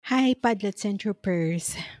Hi, Padlets and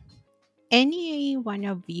Troopers. Any one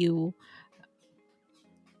of you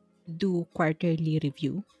do quarterly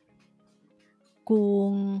review?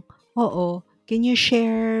 Kung oo, can you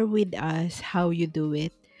share with us how you do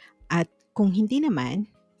it? At kung hindi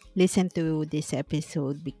naman, listen to this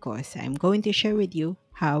episode because I'm going to share with you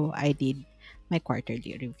how I did my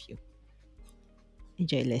quarterly review.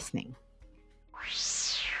 Enjoy listening.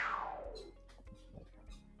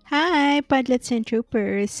 Hi, Padlets and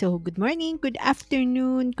Troopers. So, good morning, good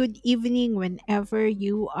afternoon, good evening, whenever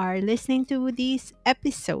you are listening to this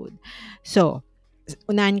episode. So,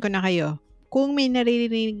 unahan ko na kayo. Kung may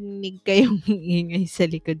naririnig kayong ingay sa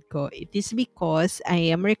likod ko, it is because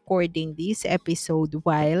I am recording this episode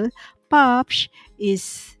while Pops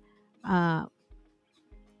is uh,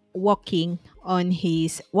 walking on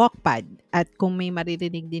his walkpad. At kung may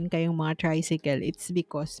maririnig din kayong mga tricycle, it's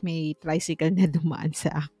because may tricycle na dumaan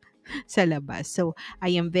sa labas. So,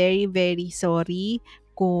 I am very, very sorry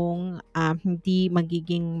kung hindi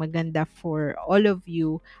magiging maganda for all of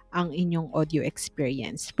you ang inyong audio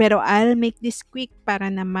experience. Pero I'll make this quick para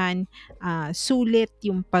naman sulit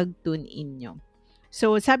yung pag-tune in nyo.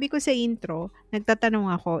 So, sabi ko sa intro, nagtatanong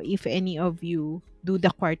ako if any of you do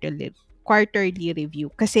the quarterly review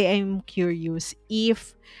kasi I'm curious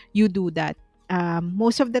if you do that.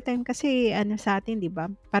 Most of the time kasi ano sa atin, 'di ba?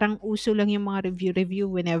 Parang uso lang yung mga review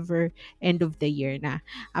whenever end of the year na.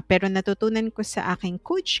 Pero natutunan ko sa aking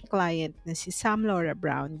coach client na si Sam Laura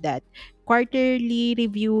Brown that quarterly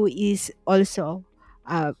review is also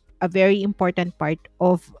a very important part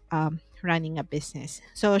of running a business.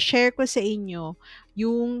 So share ko sa inyo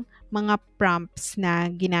yung mga prompts na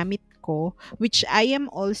ginamit ko which I am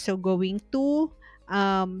also going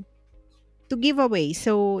um to give away.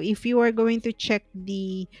 So if you are going to check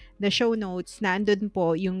the show notes, na andun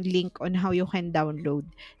po yung link on how you can download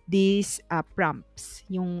these prompts,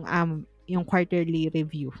 yung quarterly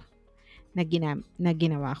review na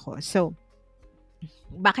ginawa ko. So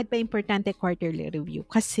bakit pa importante quarterly review?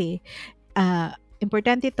 Kasi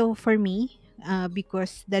importante to for me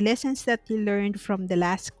because the lessons that you learned from the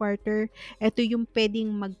last quarter, ito yung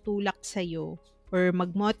pwedeng magtulak sa'yo or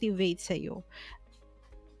mag-motivate sa'yo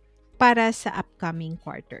para sa upcoming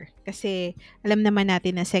quarter. Kasi alam naman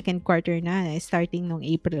natin na second quarter na, starting nung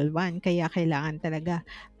April 1, kaya kailangan talaga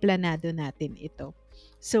planado natin ito.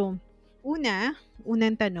 So,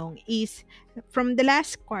 unang tanong is, from the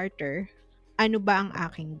last quarter, ano ba ang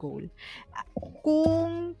aking goal?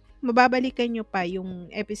 Kung mababalikan nyo pa yung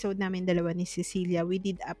episode namin dalawa ni Cecilia, we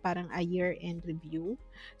did parang a year-end review.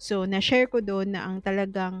 So, na-share ko doon na ang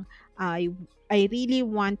talagang I really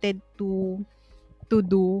wanted to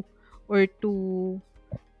do or to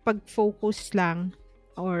pag-focus lang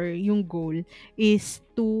or yung goal is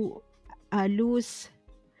to lose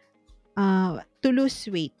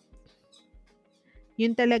weight.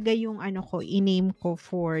 Yun talaga yung ano ko, in-aim ko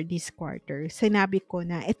for this quarter. Sinabi ko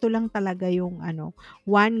na ito lang talaga yung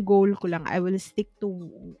one goal ko lang. I will stick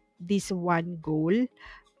to this one goal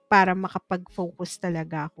para makapag-focus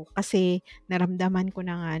talaga ako. Kasi naramdaman ko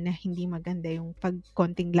na nga na hindi maganda yung pag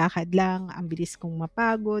konting lakad lang, ang bilis kong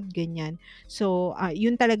mapagod, ganyan. So,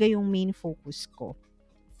 yun talaga yung main focus ko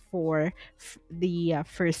for the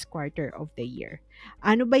first quarter of the year.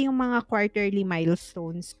 Ano ba yung mga quarterly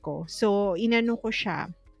milestones ko? So, inano ko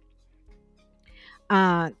siya,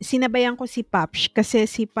 sinabayan ko si Papsh kasi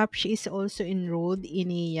si Papsh is also enrolled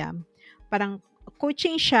in a parang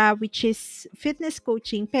coaching siya which is fitness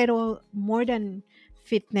coaching pero more than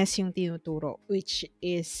fitness yung tinuturo which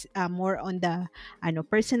is more on the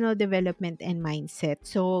personal development and mindset.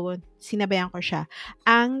 So sinabayan ko siya.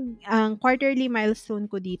 Ang quarterly milestone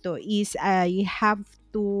ko dito is I have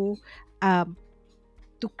um,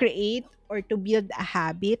 to create or to build a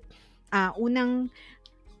habit. Unang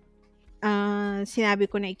sinabi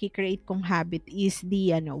ko na i-create kong habit is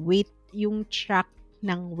the weight, yung track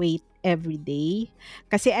ng weight every day.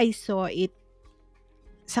 Kasi I saw it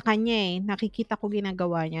sa kanya nakikita ko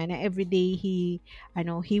ginagawa niya na everyday he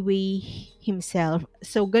weigh himself.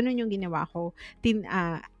 So ganun yung ginawa ko.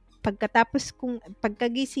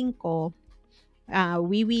 Pagkagising ko,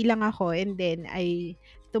 wiwi lang ako and then ay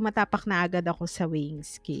tumatapak na agad ako sa weighing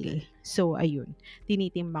scale. So ayun,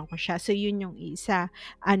 tinitimbang ko siya. So yun yung isa,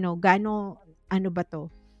 ano ba to?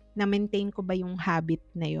 Na-maintain ko ba yung habit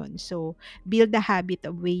na yon? So, build the habit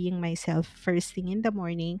of weighing myself first thing in the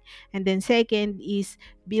morning. And then second is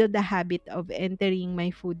build the habit of entering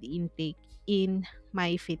my food intake in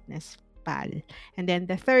my fitness pal. And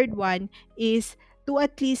then the third one is to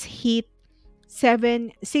at least hit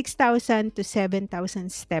 6,000 to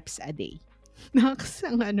 7,000 steps a day. Naks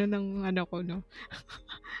ang ano ng ano ko 'no,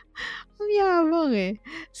 ang yabang, eh.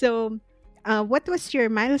 So, what was your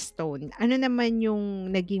milestone? Ano naman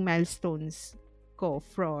yung naging milestones ko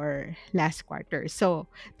for last quarter? So,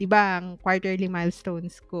 'di ba ang quarterly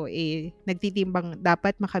milestones ko, eh, nagtitimbang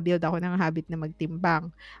dapat maka-build ako ng habit na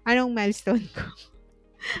magtimbang. Anong milestone ko?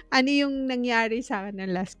 Ano yung nangyari sa'kin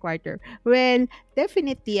ng last quarter? Well,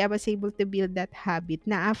 definitely I was able to build that habit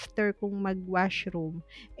na after kong mag-washroom,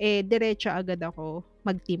 eh, diretso agad ako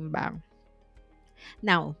magtimbang.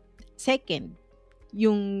 Now, second,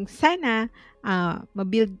 yung sana,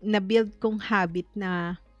 na-build kong habit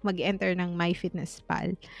na mag-enter ng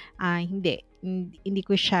MyFitnessPal, hindi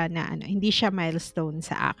ko siya na ano, hindi siya milestone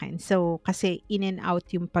sa akin. So, kasi in and out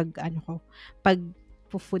yung pag-ano ko,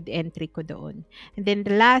 pag-food entry ko doon. And then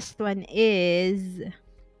the last one is,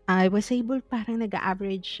 I was able parang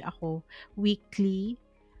nag-a-average ako weekly,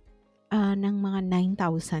 ng mga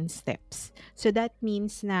 9,000 steps. So, that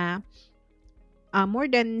means na more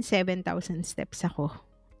than 7,000 steps ako,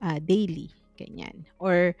 daily, ganyan.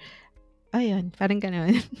 Or ayun, parang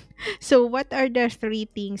gano'n. So, what are the three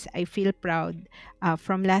things I feel proud,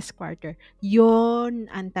 from last quarter? Yun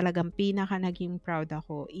ang talagang pinaka naging proud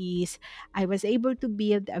ako is I was able to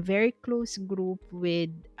build a very close group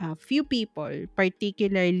with a few people,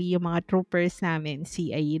 particularly yung mga troopers namin,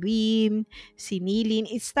 si Irene, si Nilin.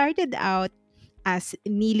 It started out as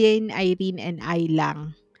Nilin, Irene, and I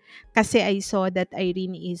lang. Kasi I saw that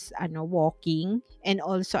Irene is ano, walking, and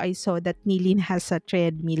also I saw that Nilin has a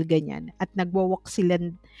treadmill, ganyan. At nagwa-walk sila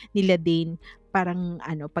nila din parang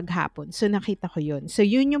ano, paghapon. So nakita ko yun. So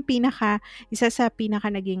yun yung isa sa pinaka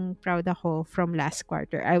naging proud ako from last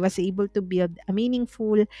quarter. I was able to build a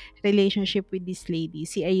meaningful relationship with this lady,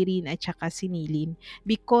 si Irene at saka si Nilin,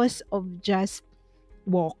 because of just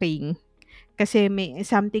walking. Kasi may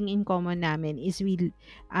something in common namin is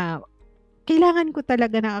uh, kailangan ko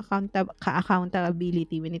talaga ng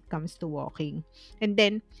accountability when it comes to walking. And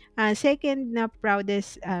then, second na proud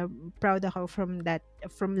ako from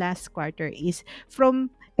last quarter is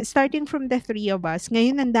starting from the three of us,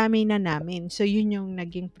 ngayon ang dami na namin. So, yun yung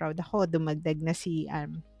naging proud ako. Dumagdag si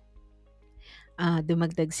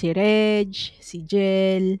Reg, si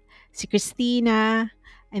Jel, si Christina,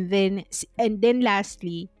 and then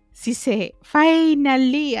lastly, si Se.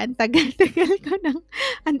 Finally, ang tagal-tagal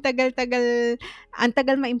ang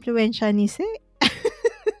tagal maimpluwensya ni Se.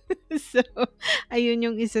 So, ayun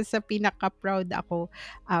yung isa sa pinaka-proud ako,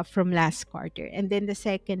 from last quarter. And then the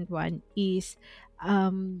second one is,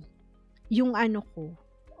 um, yung ano ko,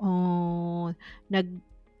 oh, nag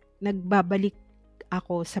nagbabalik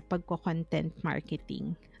ako sa pagko-content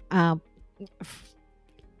marketing. Ah, f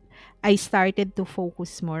I started to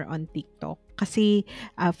focus more on TikTok kasi,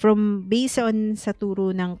 based on sa turo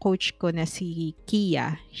ng coach ko na si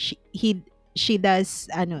Kia, she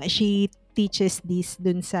teaches this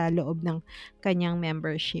dun sa loob ng kanyang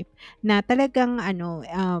membership na talagang ano,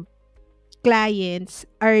 clients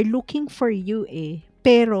are looking for you, eh,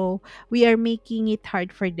 pero we are making it hard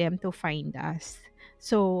for them to find us.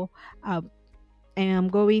 So, um I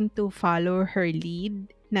am going to follow her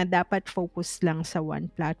lead na dapat focus lang sa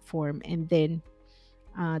one platform, and then,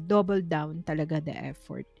 double down talaga the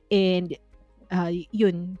effort. And,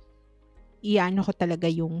 yun, iano ko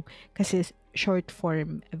talaga yung kasi short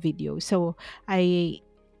form video. So,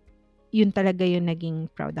 yun talaga yung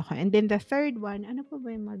naging proud ako. And then the third one, ano ba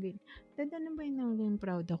yung naging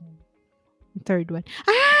proud ako? Third one.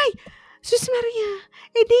 Ay! Sus Maria!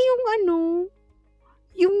 Eh di yung ano,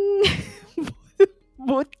 yung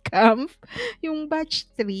bootcamp, yung batch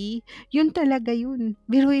 3, yun talaga yun.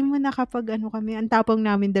 Biruin mo na kapag ano kami, ang tapang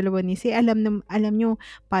namin dalawa ni Si, alam nyo,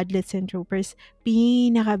 Padlets and Troopers,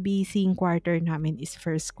 pinaka-busy quarter namin is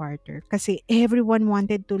first quarter. Kasi everyone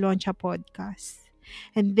wanted to launch a podcast.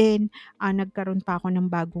 And then, nagkaroon pa ako ng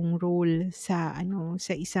bagong role sa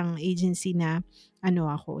isang agency na,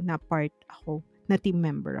 na part ako, na team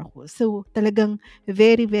member ako. So, talagang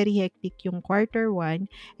very, very hectic yung quarter 1.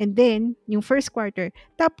 And then, yung first quarter,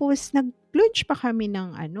 tapos nag-launch pa kami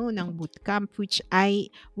ng bootcamp, which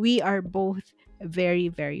we are both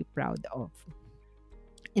very, very proud of.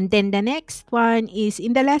 And then the next one is,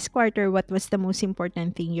 in the last quarter, what was the most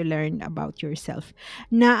important thing you learned about yourself?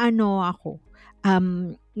 Na ako,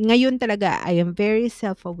 ngayon talaga, I am very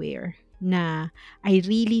self-aware na I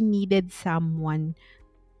really needed someone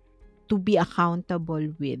to be accountable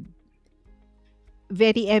with.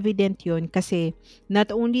 Very evident yun kasi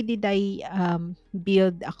not only did I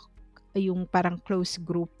build yung parang close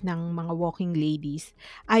group ng mga walking ladies,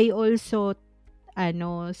 I also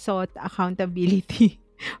sought accountability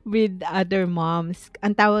with other moms.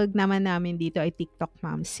 Ang tawag naman namin dito ay TikTok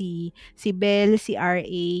mom. Si Belle, si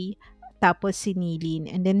RA, tapos si Nilin,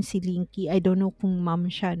 and then si Linky. I don't know kung mom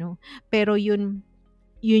siya, no? Pero yun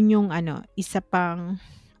yung ano,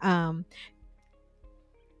 um,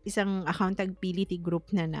 isang accountability group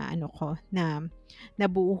na ano ko, na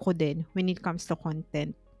nabuo ko din when it comes to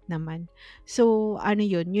content naman. So, ano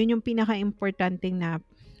yun yung pinaka-importanting na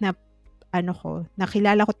ano ko,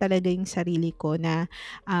 nakilala ko talaga yung sarili ko na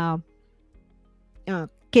ah,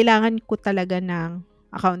 kailangan ko talaga ng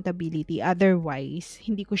accountability. Otherwise,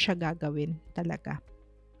 hindi ko siya gagawin talaga.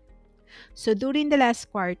 So during the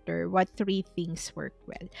last quarter, what three things work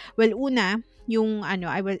well? Well, una, yung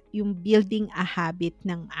ano, yung building a habit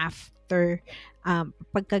ng after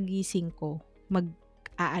pagkagising ko,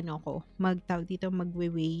 magtawag dito,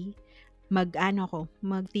 magwe-weigh,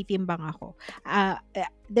 magtitimbang ako.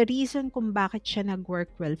 The reason kung bakit siya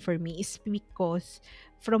nag-work well for me is because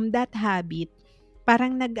from that habit,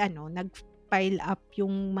 parang nag-pile up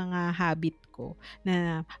yung mga habit ko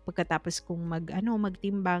na pagkatapos kong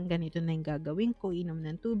magtimbang, ganito na yung gagawin ko, inom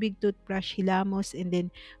ng tubig, toothbrush, hilamos, and then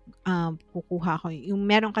kukuha ko. Yung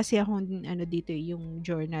meron kasi akong dito, yung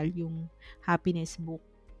journal, yung happiness book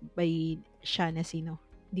by Shana Sino.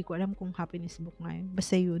 Hindi ko alam kung happiness book nga yun.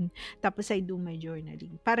 Basta yun. Tapos I do my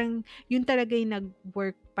journaling. Parang yun talaga yung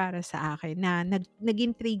nag-work para sa akin na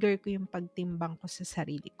naging trigger ko yung pagtimbang ko sa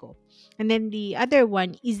sarili ko. And then the other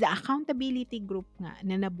one is the accountability group nga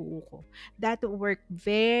na nabuo ko. That worked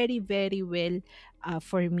very, very well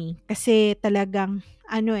for me. Kasi talagang,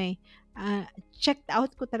 checked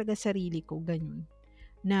out ko talaga sarili ko, ganyan.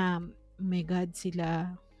 Na, oh my God,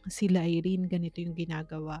 sila Irene, ganito yung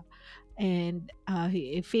ginagawa. And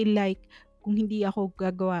I feel like kung hindi ako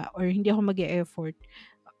gagawa or hindi ako mag-e-effort,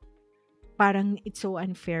 parang it's so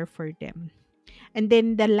unfair for them. And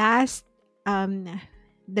then the last one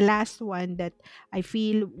that I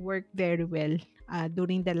feel worked very well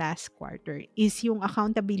during the last quarter is yung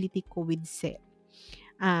accountability ko with Seth.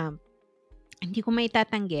 Hindi ko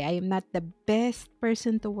maitatanggi, I am not the best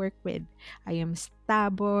person to work with. I am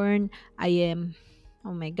stubborn,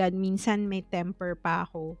 oh my God, minsan may temper pa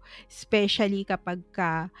ako. Especially kapag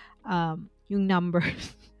yung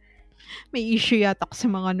numbers. May issue yata ako sa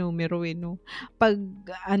mga numero no. Pag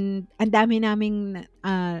ang dami naming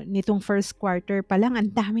nitong first quarter pa lang, ang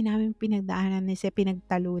dami naming pinagdaanan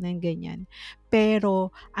pinagtalunan ganyan. Pero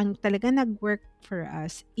ang talaga nag-work for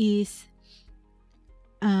us is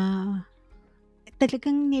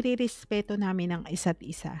talagang nirerespeto namin ang isa't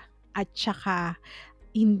isa. At saka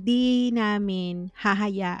hindi namin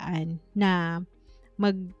hahayaan na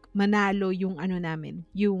manalo yung namin,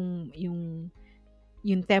 yung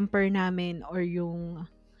temper namin or yung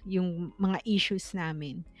mga issues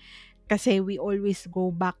namin. Kasi we always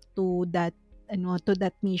go back to that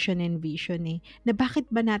mission and vision na bakit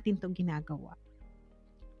ba natin 'to ginagawa.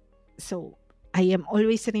 So, I am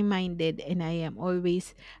always reminded and I am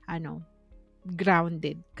always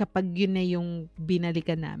grounded kapag yun na yung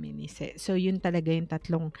binalikan namin ni Se. So, yun talaga yung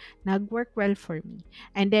tatlong nag-work well for me.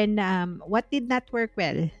 And then, what did not work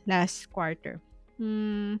well last quarter?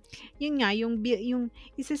 Yun nga, yung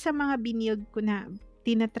isa sa mga binild ko na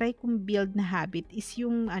tinatry kong build na habit is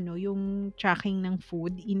yung yung tracking ng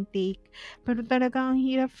food intake. Pero talaga ang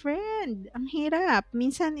hirap, friend. Ang hirap.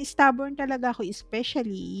 Minsan stubborn talaga ako,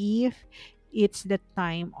 especially if it's the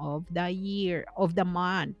time of the year, of the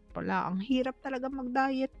month. Wala, ang hirap talaga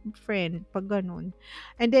mag-diet, friend, pag ganun.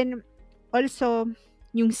 And then, also,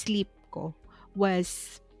 yung sleep ko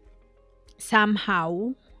was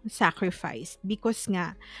somehow sacrificed because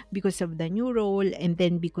of the new role and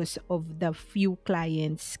then because of the few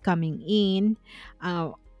clients coming in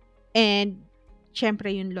and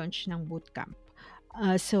syempre yung launch ng bootcamp.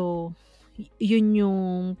 So yun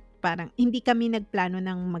yung parang hindi kami nagplano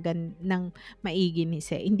ng maigi ni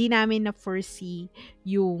Se. Hindi namin na foresee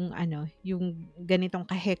yung yung ganitong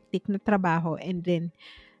ka-hectic na trabaho, and then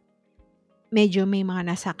medyo may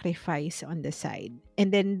mga na-sacrifice on the side.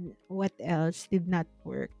 And then, what else did not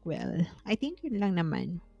work well? I think yun lang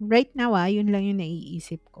naman. Right now, yun lang yung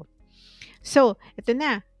naiisip ko. So, ito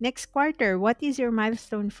na. Next quarter, what is your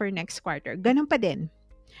milestone for next quarter? Ganun pa din.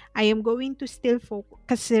 I am going to still focus.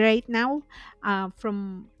 Kasi right now, I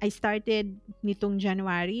started nitong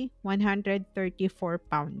January, 134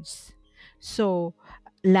 pounds. So,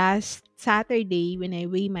 last Saturday, when I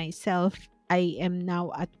weigh myself, I am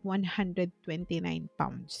now at 129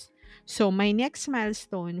 pounds. So, my next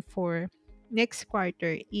milestone for next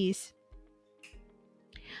quarter is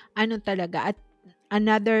at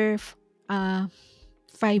another 5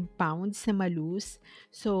 pounds na malose.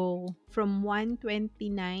 So, from 129,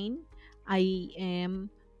 I am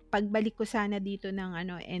pagbalik ko sana dito ng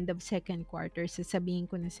end of second quarter, sasabihin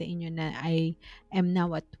ko na sa inyo na I am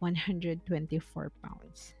now at 124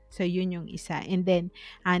 pounds. So yun yung isa. And then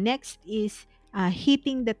next is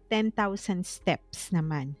hitting the 10,000 steps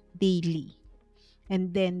naman daily.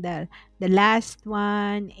 And then the last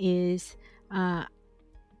one is uh,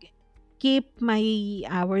 keep my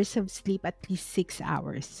hours of sleep at least 6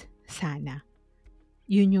 hours. Sana.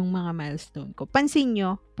 Yun yung mga milestone ko. Pansin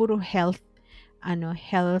nyo, puro health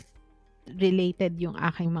related yung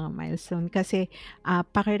aking mga milestone. Kasi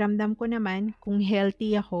pakiramdam ko naman, kung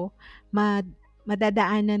healthy ako,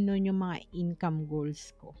 madadaanan nun yung mga income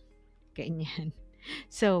goals ko. Ganyan.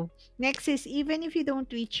 So, next is, even if you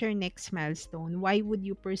don't reach your next milestone, why would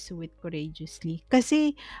you pursue it courageously?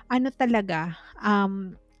 Kasi, talaga,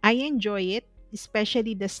 I enjoy it,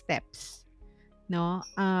 especially the steps, no?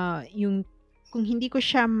 Yung, kung hindi ko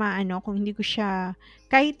siya kung hindi ko siya,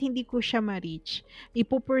 kahit hindi ko siya ma-reach,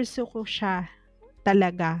 ipupursue ko siya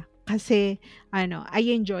talaga. Kasi, I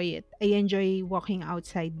enjoy it. I enjoy walking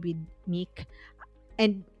outside with Nick.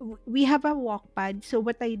 And we have a walk pad. So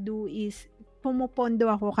what I do is pumupondo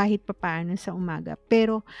ako kahit papaano sa umaga.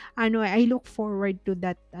 Pero I look forward to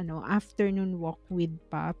that afternoon walk with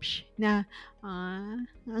Pops na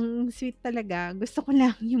ang sweet talaga. Gusto ko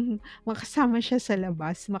lang yung makasama siya sa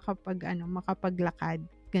labas, makapaglakad.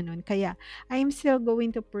 Ganun. Kaya I'm still going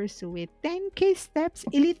to pursue it. 10K steps,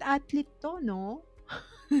 elite athlete to, no?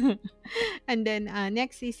 And then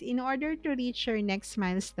next is, in order to reach your next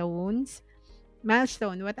milestone,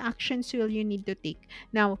 what actions will you need to take?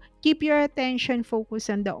 Now, keep your attention focused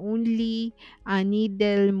on the only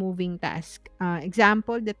needle moving task.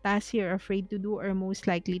 Example, the tasks you're afraid to do are most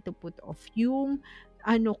likely to put off yung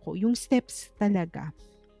yung steps talaga.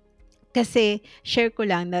 Kasi share ko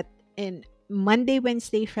lang that in Monday,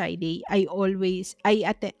 Wednesday, Friday, I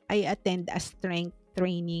attend a strength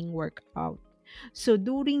training workout. So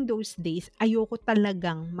during those days, ayoko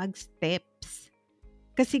talagang mag-steps.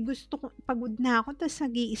 Kasi gusto ko, pagod na ako, tapos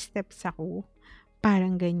nag-i-steps ako.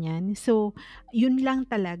 Parang ganyan. So, yun lang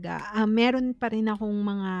talaga. Meron pa rin akong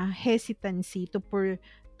mga hesitancy to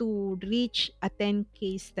reach a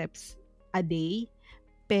 10K steps a day.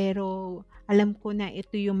 Pero, alam ko na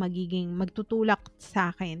ito yung magtutulak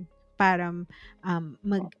sa akin para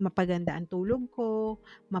mapaganda ang tulog ko,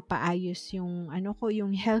 mapaayos yung yung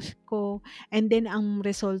health ko, and then ang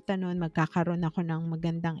resulta nun magkakaroon ako ng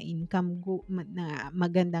magandang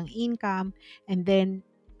income, and then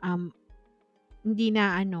hindi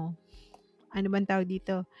na ano bang tawag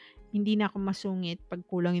dito, hindi na ako masungit pag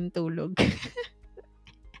kulang yung tulog.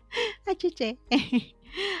 Achiche.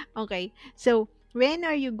 Okay. So, when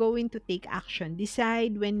are you going to take action?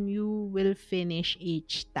 Decide when you will finish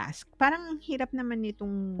each task. Parang ang hirap naman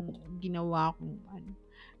nitong ginawa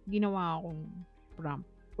akong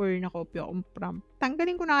prompt or nakopya akong prompt.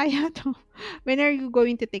 Tanggalin ko na kaya to. When are you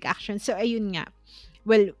going to take action? So, ayun nga.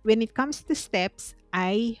 Well, when it comes to steps,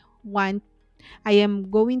 I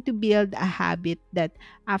am going to build a habit that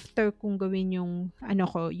after kong gawin yung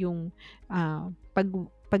yung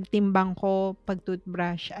pagtimbang ko,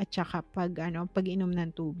 pag-toothbrush at saka pag-inom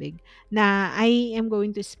ng tubig, na I am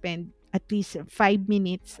going to spend at least 5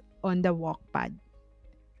 minutes on the walk pad.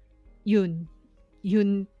 Yun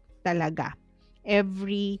talaga.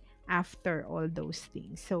 Every after all those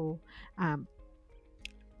things. So,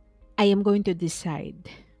 I am going to decide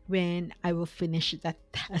when I will finish that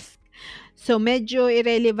task. So, medyo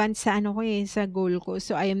irrelevant sa sa goal ko.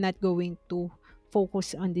 So, I am not going to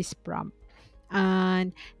focus on this prompt.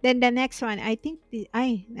 And then the next one, I think,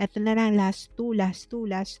 eto na lang, last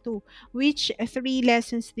two. Which 3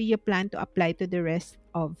 lessons do you plan to apply to the rest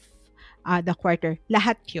of the quarter?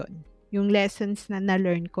 Lahat yun. Yung lessons na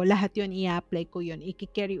na-learn ko, lahat yun, i-apply ko yun.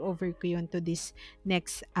 I-carry over ko yun to this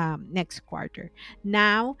next quarter.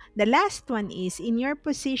 Now, the last one is, in your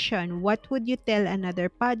position, what would you tell another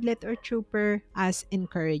Padlet or trooper as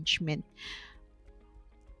encouragement?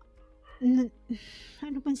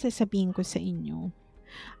 Ano bang sasabihin ko sa inyo?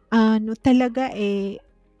 Talaga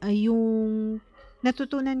yung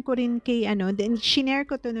natutunan ko rin kay then shinare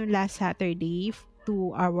ko to no last Saturday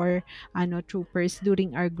to our troopers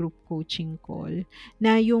during our group coaching call,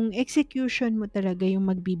 na yung execution mo talaga yung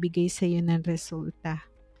magbibigay sa iyo ng resulta.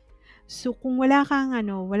 So kung wala kang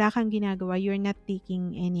ginagawa, you're not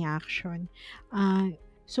taking any action.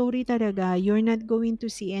 Sorry talaga, you're not going to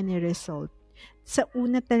see any result. Sa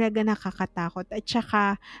una talaga nakakatakot, at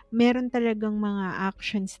saka meron talagang mga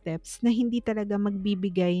action steps na hindi talaga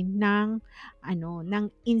magbibigay ng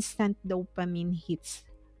instant dopamine hits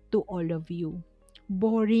to all of you.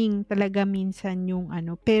 boring talaga minsan yung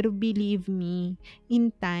ano, pero believe me, in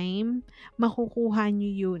time, makukuha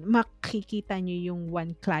niyo yun, makikita niyo yung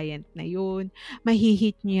one client na yun,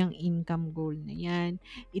 mahi-hit niyo yung income goal na yan.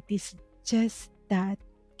 It is just that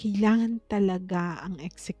kailangan talaga ang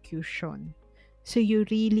execution. So you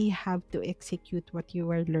really have to execute what you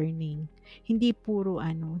are learning. Hindi puro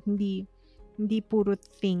ano, hindi puro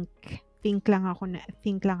think. Think lang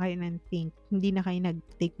kayo ng think. Hindi na kayo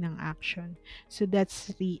nag-take ng action. So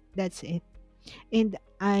that's it. And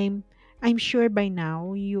I'm sure by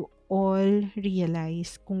now you all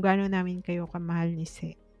realize kung gaano namin kayo kamahal ni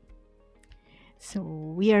Se. So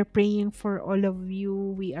we are praying for all of you.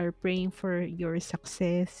 We are praying for your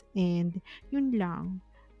success and yun lang.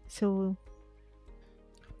 So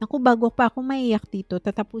naku, bago pa ako maiyak dito,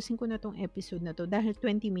 tatapusin ko na 'tong episode na 'to dahil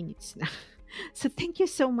 20 minutes na. So, thank you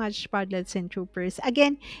so much, Podlets and Troopers.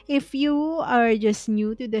 Again, if you are just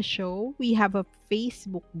new to the show, we have a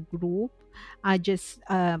Facebook group. Just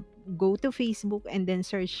go to Facebook and then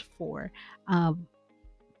search for uh,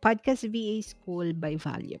 Podcast VA School by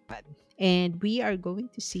ValuePad. And we are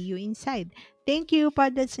going to see you inside. Thank you,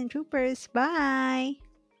 Podlets and Troopers. Bye!